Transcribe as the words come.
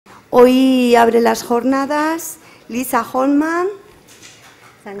Hoy abre las jornadas Lizzy Jongma.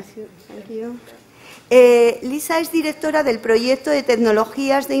 Thank you. Lizzy es directora del Proyecto de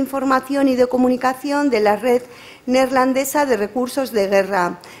Tecnologías de Información y de Comunicación de la Red Neerlandesa de Recursos de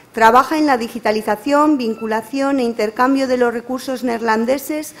Guerra. Trabaja en la digitalización, vinculación e intercambio de los recursos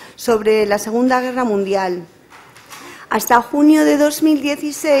neerlandeses sobre la Segunda Guerra Mundial. Hasta junio de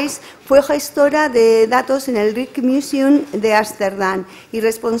 2016 fue gestora de datos en el Rijksmuseum de Ámsterdam y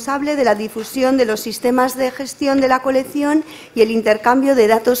responsable de la difusión de los sistemas de gestión de la colección y el intercambio de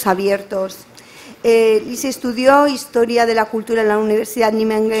datos abiertos. Lizzy estudió Historia de la Cultura en la Universidad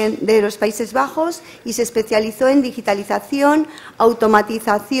Nijmegen de los Países Bajos y se especializó en digitalización,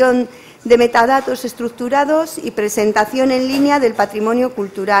 automatización de metadatos estructurados y presentación en línea del patrimonio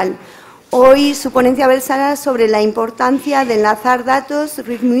cultural. Hoy su ponencia versará sobre la importancia de enlazar datos,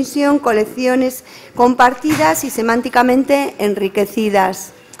 Rijksmuseum, colecciones compartidas y semánticamente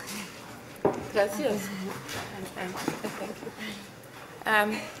enriquecidas. Gracias.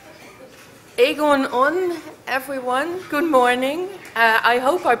 Egon on, everyone. Good morning. I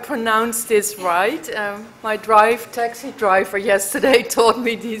hope I pronounced this right. My taxi driver yesterday taught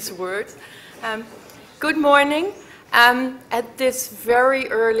me these words. Good morning. At this very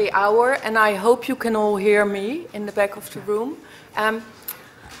early hour, and I hope you can all hear me in the back of the room,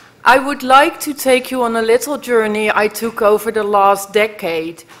 I would like to take you on a little journey I took over the last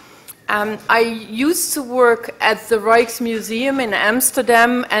decade. I used to work at the Rijksmuseum in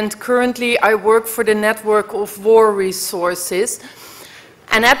Amsterdam, and currently I work for the network of war resources.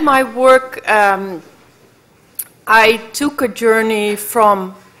 And at my work, I took a journey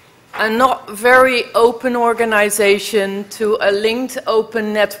from a not very open organization to a linked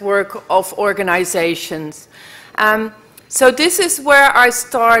open network of organizations. So this is where I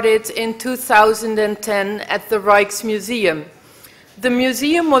started in 2010 at the Rijksmuseum. The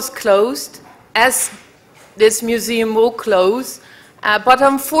museum was closed, as this museum will close, but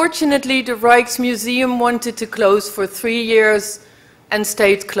unfortunately the Rijksmuseum wanted to close for 3 years and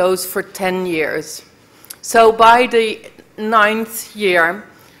stayed closed for 10 years. So by the 9th year,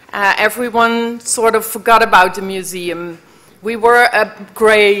 everyone sort of forgot about the museum. We were a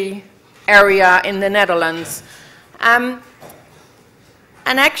grey area in the Netherlands.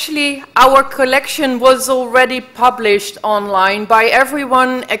 And actually, our collection was already published online by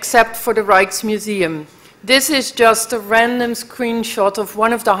everyone except for the Rijksmuseum. This is just a random screenshot of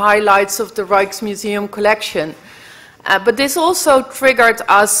one of the highlights of the Rijksmuseum collection. But this also triggered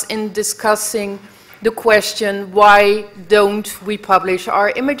us in discussing the question, why don't we publish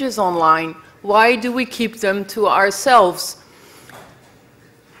our images online? Why do we keep them to ourselves?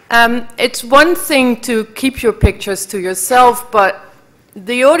 It's one thing to keep your pictures to yourself, but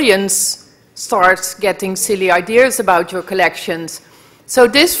the audience starts getting silly ideas about your collections. So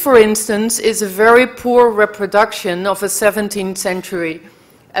this, for instance, is a very poor reproduction of a 17th century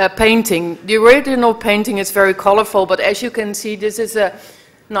painting. The original painting is very colorful, but as you can see, this is a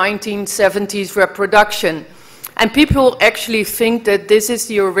 1970s reproduction. And people actually think that this is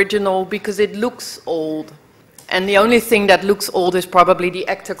the original because it looks old. And the only thing that looks old is probably the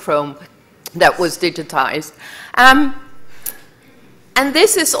Ektachrome that was digitized. And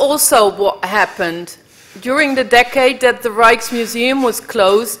this is also what happened. During the decade that the Rijksmuseum was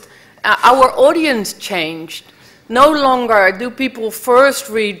closed, our audience changed. No longer do people first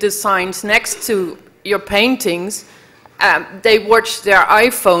read the signs next to your paintings. They watch their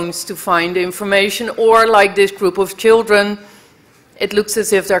iPhones to find information, or like this group of children, it looks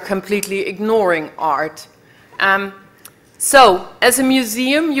as if they're completely ignoring art. So, as a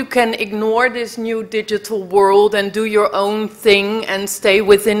museum, you can ignore this new digital world and do your own thing and stay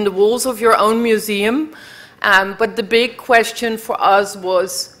within the walls of your own museum. But the big question for us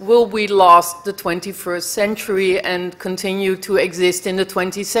was, will we last the 21st century and continue to exist in the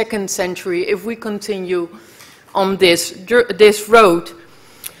 22nd century if we continue on this road?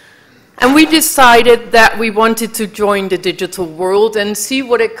 And we decided that we wanted to join the digital world and see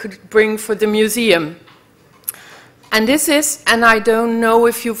what it could bring for the museum. And this is, and I don't know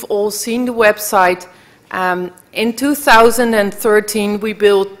if you've all seen the website, in 2013 we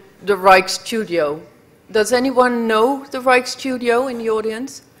built the Rijksstudio. Does anyone know the Rijksstudio in the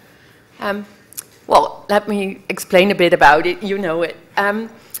audience? Well, let me explain a bit about it, you know it.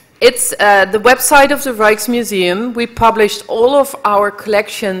 It's the website of the Rijksmuseum. We published all of our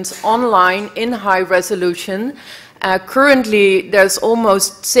collections online in high resolution. Currently, there's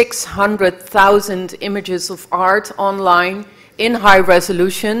almost 600,000 images of art online in high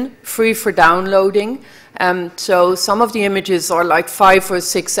resolution, free for downloading. So some of the images are like 5 or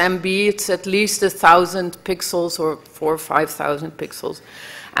 6 MB. It's at least 1,000 pixels or 4,000 or 5,000 pixels.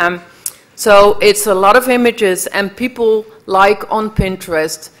 So it's a lot of images, and people, like on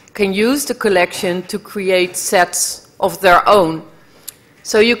Pinterest, can use the collection to create sets of their own.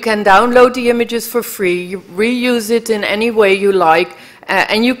 So you can download the images for free, you reuse it in any way you like,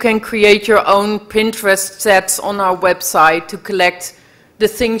 and you can create your own Pinterest sets on our website to collect the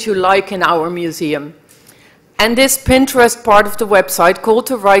things you like in our museum. And this Pinterest part of the website, called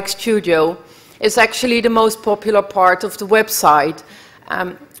the Rijksstudio, is actually the most popular part of the website.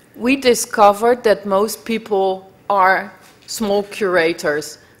 We discovered that most people are small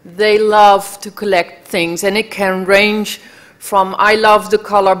curators. They love to collect things, and it can range from I love the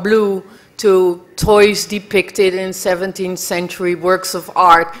color blue to toys depicted in 17th century works of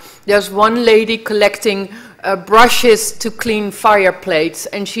art. There's one lady collecting brushes to clean fireplates,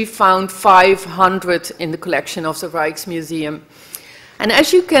 and she found 500 in the collection of the Rijksmuseum. And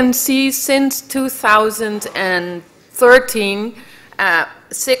as you can see, since 2013,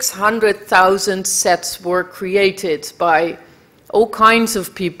 600,000 sets were created by all kinds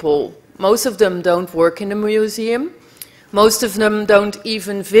of people. Most of them don't work in the museum. Most of them don't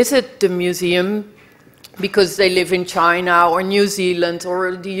even visit the museum because they live in China or New Zealand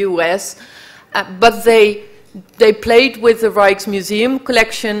or the US. But they played with the Rijksmuseum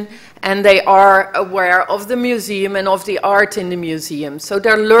collection, and they are aware of the museum and of the art in the museum. So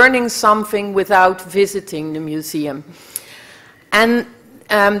they're learning something without visiting the museum. And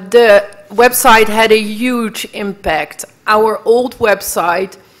the website had a huge impact. Our old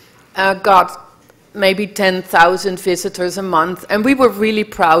website got maybe 10,000 visitors a month, and we were really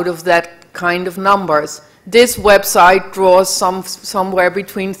proud of that kind of numbers. This website draws somewhere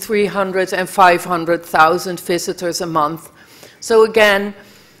between 300 and 500,000 visitors a month. So again,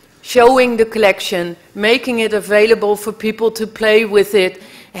 showing the collection, making it available for people to play with it,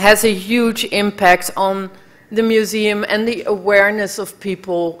 has a huge impact on the museum and the awareness of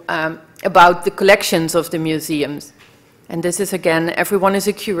people about the collections of the museums. And this is, again, everyone is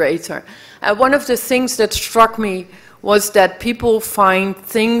a curator. One of the things that struck me was that people find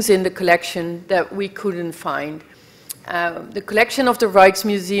things in the collection that we couldn't find. The collection of the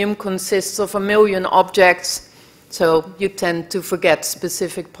Rijksmuseum consists of 1 million objects, so you tend to forget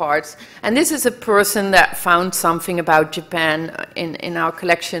specific parts. And this is a person that found something about Japan in our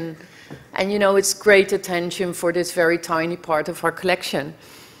collection. And you know, it's great attention for this very tiny part of our collection.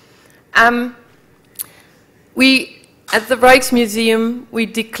 At the Rijksmuseum, we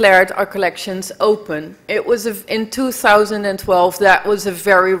declared our collections open. It was in 2012, that was a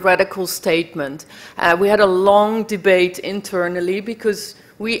very radical statement. We had a long debate internally because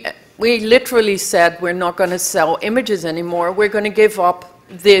we literally said we're not going to sell images anymore. We're going to give up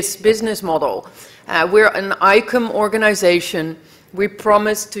this business model. We're an ICOM organization. We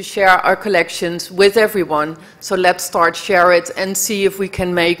promise to share our collections with everyone. So let's start share it and see if we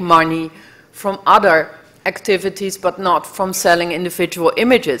can make money from other activities, but not from selling individual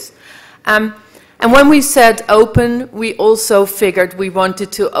images. And when we said open, we also figured we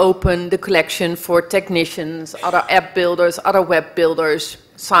wanted to open the collection for technicians, other app builders, other web builders,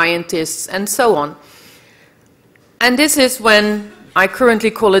 scientists, and so on. And this is when I currently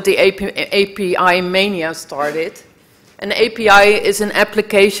call it the API mania started. An API is an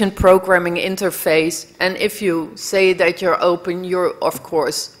application programming interface, and if you say that you're open, you're of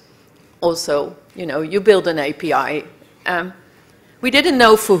course also, you know, you build an API. We didn't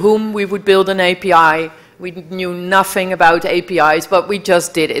know for whom we would build an API. We knew nothing about APIs, but we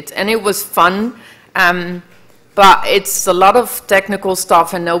just did it. And it was fun, but it's a lot of technical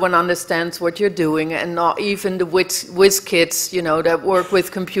stuff, and no one understands what you're doing, and not even the whiz kids, you know, that work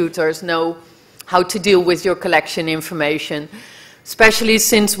with computers know how to deal with your collection information. Especially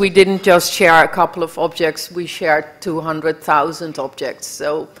since we didn't just share a couple of objects, we shared 200,000 objects.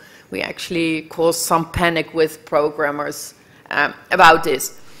 So we actually caused some panic with programmers about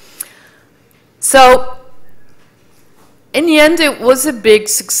this. So in the end, it was a big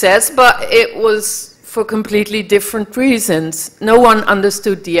success, but it was for completely different reasons. No one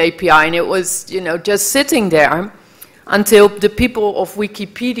understood the API, and it was, you know, just sitting there until the people of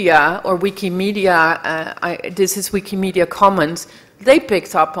Wikipedia or Wikimedia, this is Wikimedia Commons, they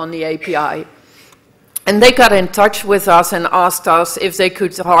picked up on the API. And they got in touch with us and asked us if they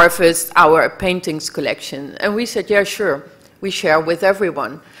could harvest our paintings collection. And we said, yeah, sure, we share with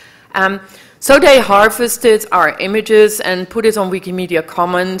everyone. So they harvested our images and put it on Wikimedia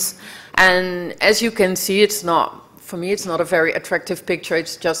Commons. And as you can see, it's not, for me, it's not a very attractive picture,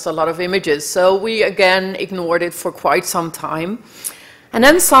 it's just a lot of images. So we again ignored it for quite some time. And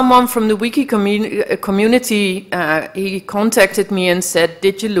then someone from the Wiki community, he contacted me and said,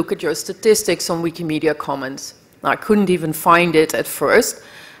 did you look at your statistics on Wikimedia Commons? I couldn't even find it at first.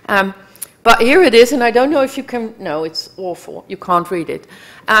 But here it is, and I don't know if you can, no, it's awful, you can't read it.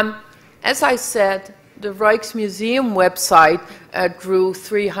 As I said, the Rijksmuseum website drew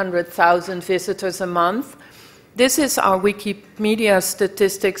 300,000 visitors a month. This is our Wikimedia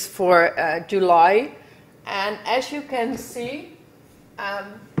statistics for July, and as you can see,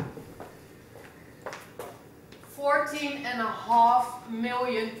 14.5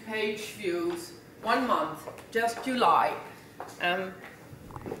 million page views, 1 month, just July.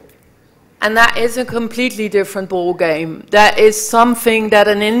 And that is a completely different ball game. That is something that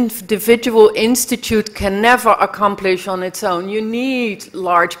an individual institute can never accomplish on its own. You need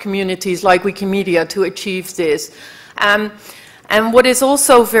large communities like Wikimedia to achieve this. And what is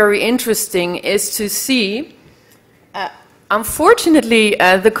also very interesting is to see, unfortunately,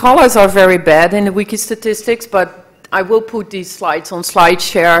 the colors are very bad in the wiki statistics, but I will put these slides on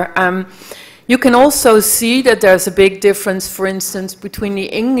SlideShare. You can also see that there's a big difference, for instance, between the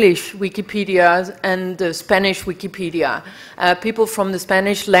English Wikipedia and the Spanish Wikipedia. People from the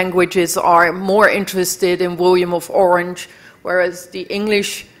Spanish languages are more interested in William of Orange, whereas the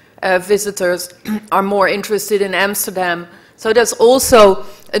English visitors are more interested in Amsterdam. So there's also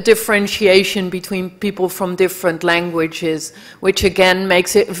a differentiation between people from different languages, which again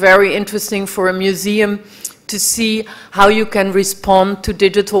makes it very interesting for a museum to see how you can respond to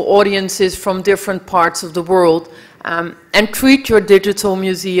digital audiences from different parts of the world, and treat your digital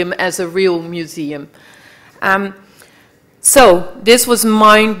museum as a real museum. So this was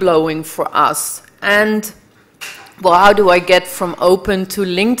mind-blowing for us. And well, how do I get from open to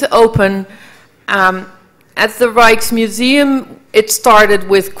linked open? At the Rijksmuseum, it started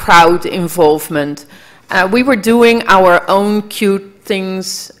with crowd involvement. We were doing our own cute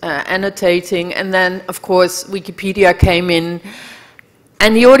things, annotating, and then of course Wikipedia came in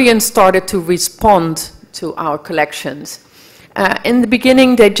and the audience started to respond to our collections. In the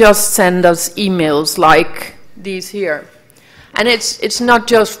beginning they just send us emails like these here, and it's not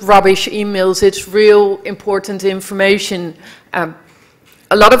just rubbish emails, it's real important information.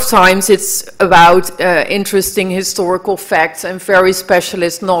 A lot of times it's about interesting historical facts and very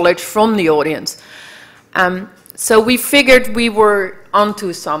specialist knowledge from the audience. So we figured we were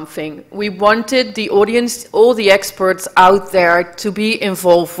onto something. We wanted the audience, all the experts out there, to be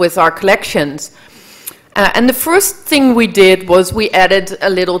involved with our collections. And the first thing we did was we added a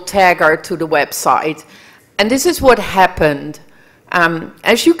little tagger to the website. And this is what happened.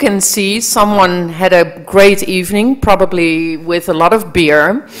 As you can see, someone had a great evening, probably with a lot of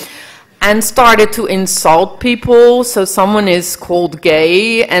beer, and started to insult people. So someone is called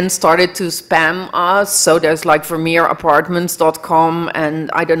gay and started to spam us. So there's like vermeerapartments.com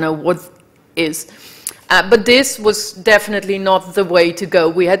and I don't know what is. But this was definitely not the way to go.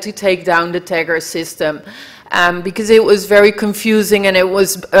 We had to take down the tagger system because it was very confusing and it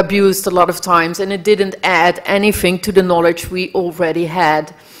was abused a lot of times and it didn't add anything to the knowledge we already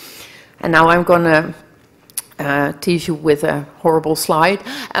had. And now I'm gonna tease you with a horrible slide.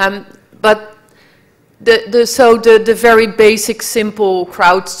 But the very basic, simple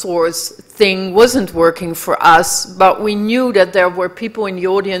crowdsource thing wasn't working for us, but we knew that there were people in the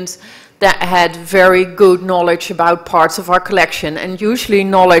audience that had very good knowledge about parts of our collection, and usually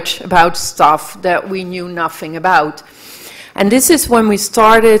knowledge about stuff that we knew nothing about. And this is when we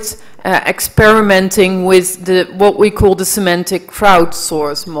started experimenting with what we call the semantic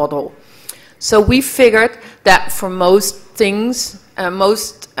crowdsource model. So we figured that for most things,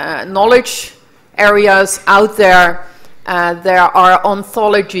 knowledge areas out there, there are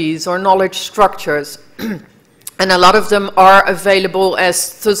ontologies or knowledge structures. And a lot of them are available as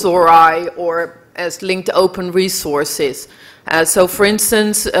thesauri or as linked open resources. So for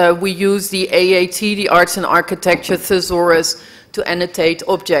instance, we use the AAT, the Arts and Architecture thesaurus, to annotate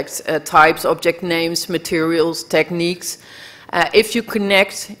object types, object names, materials, techniques. If you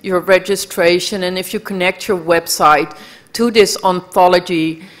connect your registration and if you connect your website to this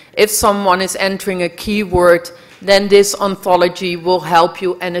ontology, if someone is entering a keyword, then this ontology will help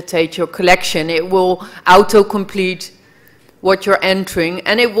you annotate your collection. It will autocomplete what you're entering,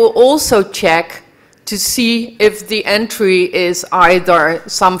 and it will also check to see if the entry is either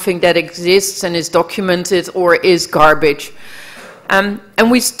something that exists and is documented or is garbage. And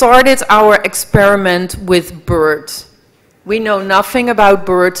we started our experiment with birds. We know nothing about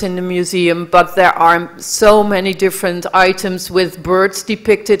birds in the museum, but there are so many different items with birds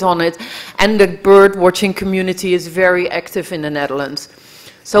depicted on it, and the bird watching community is very active in the Netherlands.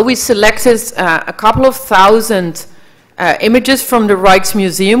 So we selected a couple of thousand images from the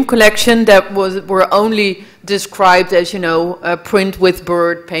Rijksmuseum collection that were only described as, you know, print with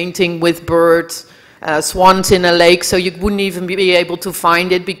bird, painting with birds, swans in a lake, so you wouldn't even be able to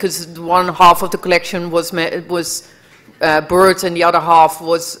find it because one half of the collection was birds and the other half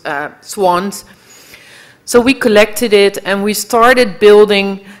was swans. So we collected it and we started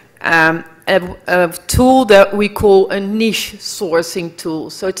building a tool that we call a niche sourcing tool.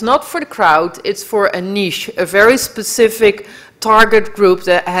 So it's not for the crowd, it's for a niche, a very specific target group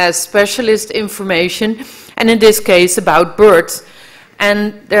that has specialist information, and in this case about birds.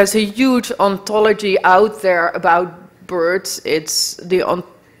 And there's a huge ontology out there about birds. It's the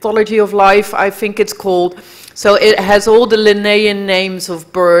ontology of life, I think it's called. So it has all the Linnaean names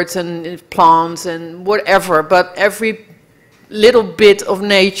of birds and plants and whatever, but every little bit of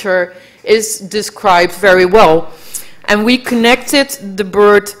nature is described very well. And we connected the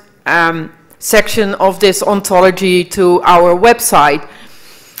bird section of this ontology to our website.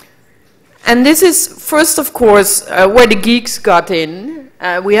 And this is first, of course, where the geeks got in.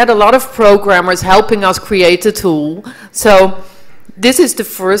 We had a lot of programmers helping us create a tool. So this is the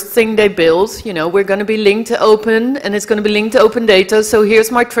first thing they built. You know, we're going to be linked to open, and it's going to be linked to open data. So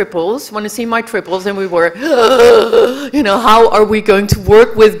here's my triples. Want to see my triples? And we were, you know, how are we going to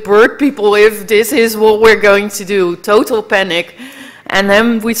work with bird people if this is what we're going to do? Total panic. And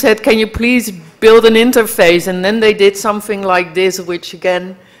then we said, can you please build an interface? And then they did something like this, which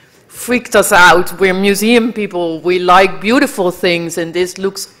again freaked us out. We're museum people, we like beautiful things, and this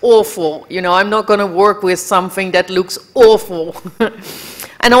looks awful. You know, I'm not going to work with something that looks awful.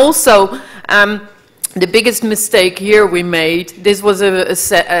 And also, the biggest mistake here we made, this was a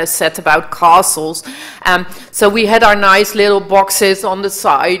set about castles. So we had our nice little boxes on the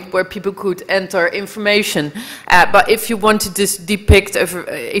side where people could enter information. But if you want to depict,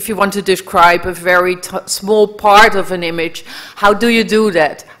 if you want to describe a very small part of an image, how do you do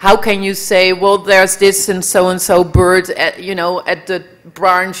that? How can you say, well, there's this and so bird at, you know, at the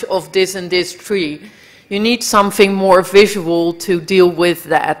branch of this and this tree? You need something more visual to deal with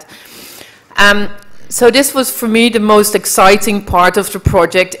that. So this was for me the most exciting part of the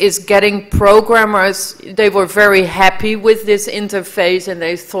project, is getting programmers. They were very happy with this interface and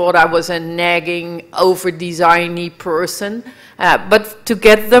they thought I was a nagging, over-designy person. But to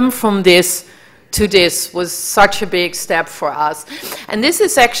get them from this to this was such a big step for us. And this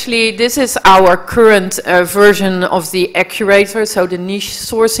is actually, this is our current version of the Accurator, so the niche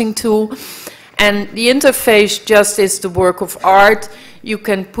sourcing tool. And the interface just is the work of art. You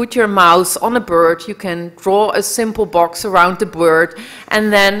can put your mouse on a bird, you can draw a simple box around the bird,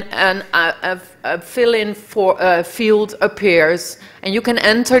 and then a fill-in field appears, and you can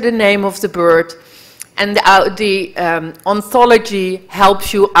enter the name of the bird, and the ontology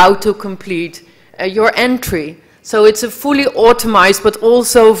helps you auto-complete your entry. So it's a fully automized but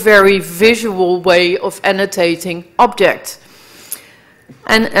also very visual way of annotating objects.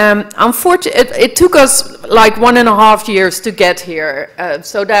 And unfortunately, it took us like 1.5 years to get here,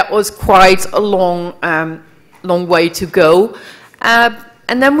 so that was quite a long way to go.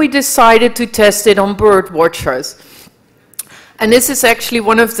 And then we decided to test it on bird watchers. And this is actually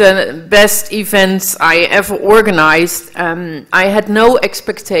one of the best events I ever organized. I had no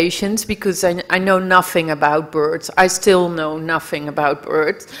expectations because I know nothing about birds. I still know nothing about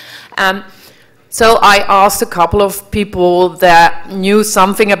birds. So I asked a couple of people that knew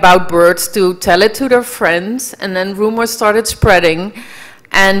something about birds to tell it to their friends, and then rumors started spreading,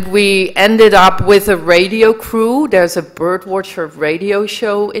 and we ended up with a radio crew. There's a birdwatcher radio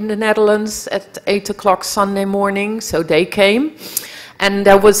show in the Netherlands at 8 o'clock Sunday morning, so they came. And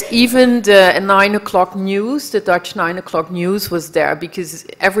there was even the 9 o'clock news, the Dutch 9 o'clock news was there, because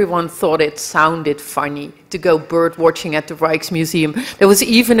everyone thought it sounded funny to go bird watching at the Rijksmuseum. There was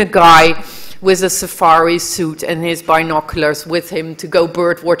even a guy with a safari suit and his binoculars with him to go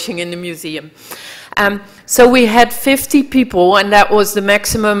bird watching in the museum. So we had 50 people, and that was the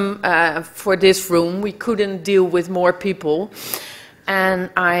maximum for this room. We couldn't deal with more people. And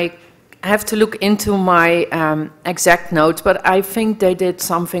I have to look into my exact notes, but I think they did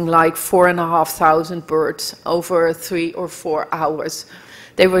something like 4,500 birds over 3 or 4 hours.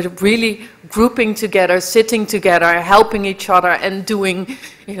 They were really grouping together, sitting together, helping each other, and doing,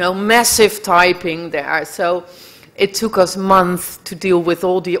 you know, massive typing there. So it took us months to deal with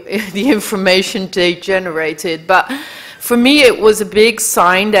all the information they generated. But for me, it was a big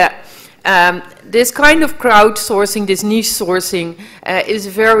sign that this kind of crowdsourcing, this niche sourcing, is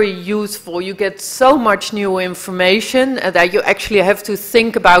very useful. You get so much new information that you actually have to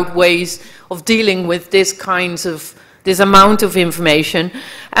think about ways of dealing with this amount of information.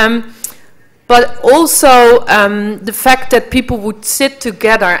 But also the fact that people would sit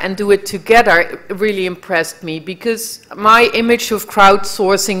together and do it together really impressed me, because my image of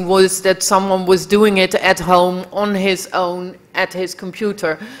crowdsourcing was that someone was doing it at home on his own at his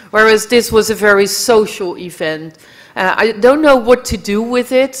computer, whereas this was a very social event. I don't know what to do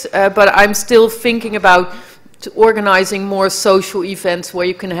with it, but I'm still thinking about organizing more social events where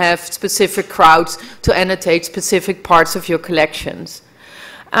you can have specific crowds to annotate specific parts of your collections.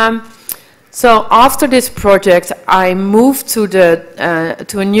 So after this project, I moved to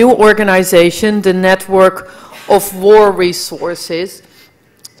a new organization, the Network of War Resources.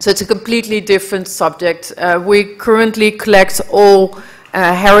 So it's a completely different subject. We currently collect all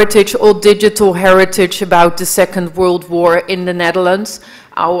heritage, all digital heritage about the Second World War in the Netherlands.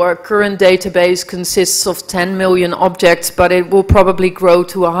 Our current database consists of 10 million objects, but it will probably grow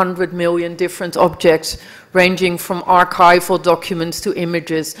to 100 million different objects, ranging from archival documents to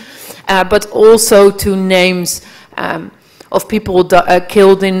images, but also to names of people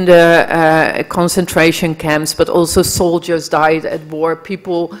killed in the concentration camps, but also soldiers died at war,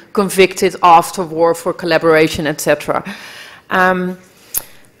 people convicted after war for collaboration, etc.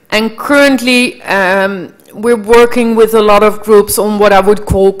 And currently, we're working with a lot of groups on what I would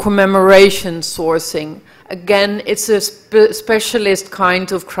call commemoration sourcing. Again, it's a specialist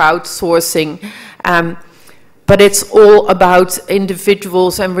kind of crowdsourcing, but it's all about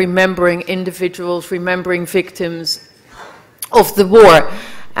individuals and remembering individuals, remembering victims of the war.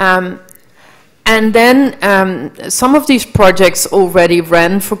 And then some of these projects already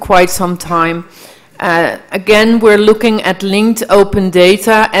ran for quite some time. Again, we're looking at linked open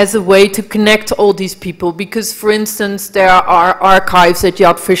data as a way to connect all these people, because, for instance, there are archives at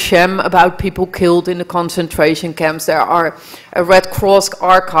Yad Vashem about people killed in the concentration camps. There are Red Cross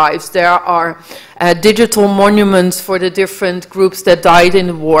archives. There are digital monuments for the different groups that died in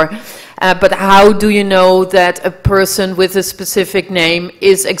the war. But how do you know that a person with a specific name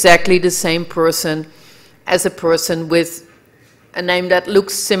is exactly the same person as a person with a name that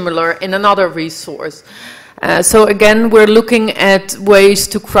looks similar in another resource? So again, we're looking at ways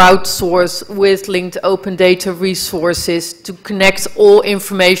to crowdsource with linked open data resources to connect all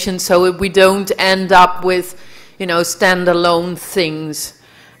information so we don't end up with, you know, standalone things.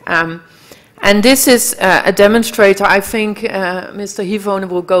 And this is a demonstrator. I think Mr. Hivone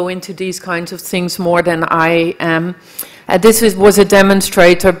will go into these kinds of things more than I am. This was a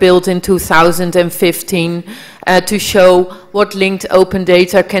demonstrator built in 2015 to show what linked open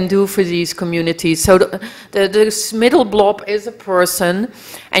data can do for these communities. So this middle blob is a person,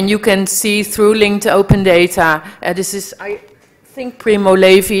 and you can see through linked open data, this is, I think, Primo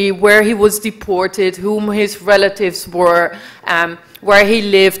Levi, where he was deported, whom his relatives were, where he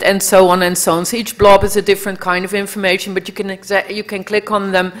lived, and so on and so on. So each blob is a different kind of information, but you can click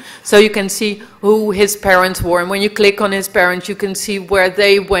on them so you can see who his parents were. And when you click on his parents, you can see where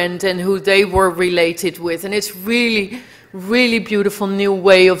they went and who they were related with. And it's really, really beautiful new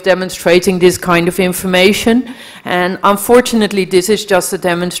way of demonstrating this kind of information. And unfortunately, this is just a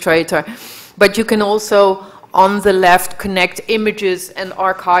demonstrator. But you can also, on the left, connect images and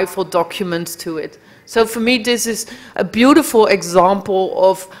archival documents to it. So for me, this is a beautiful example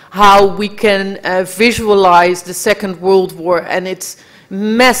of how we can visualize the Second World War and its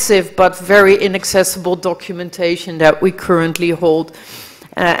massive but very inaccessible documentation that we currently hold.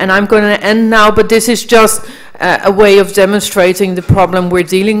 And I'm going to end now, but this is just a way of demonstrating the problem we're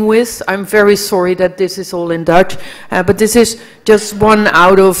dealing with. I'm very sorry that this is all in Dutch, but this is just one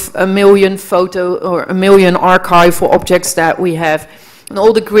out of a million photo or a million archival objects that we have. And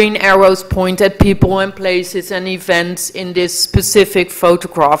all the green arrows point at people and places and events in this specific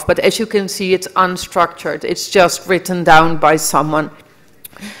photograph. But as you can see, it's unstructured. It's just written down by someone.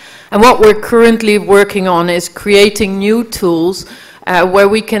 And what we're currently working on is creating new tools where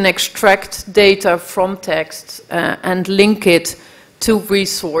we can extract data from text and link it to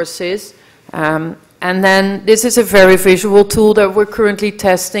resources. And then this is a very visual tool that we're currently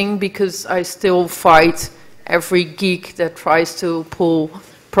testing, because I still fight every geek that tries to pull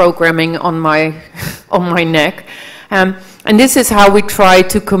programming on my on my neck. And this is how we try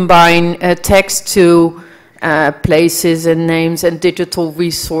to combine text to places and names and digital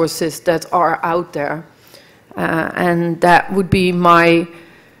resources that are out there. And that would be my,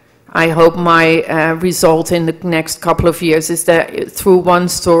 I hope, my result in the next couple of years, is that through one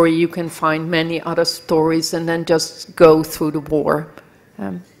story you can find many other stories and then just go through the war.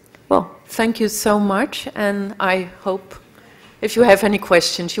 Well, thank you so much, and I hope if you have any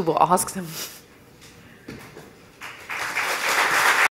questions you will ask them.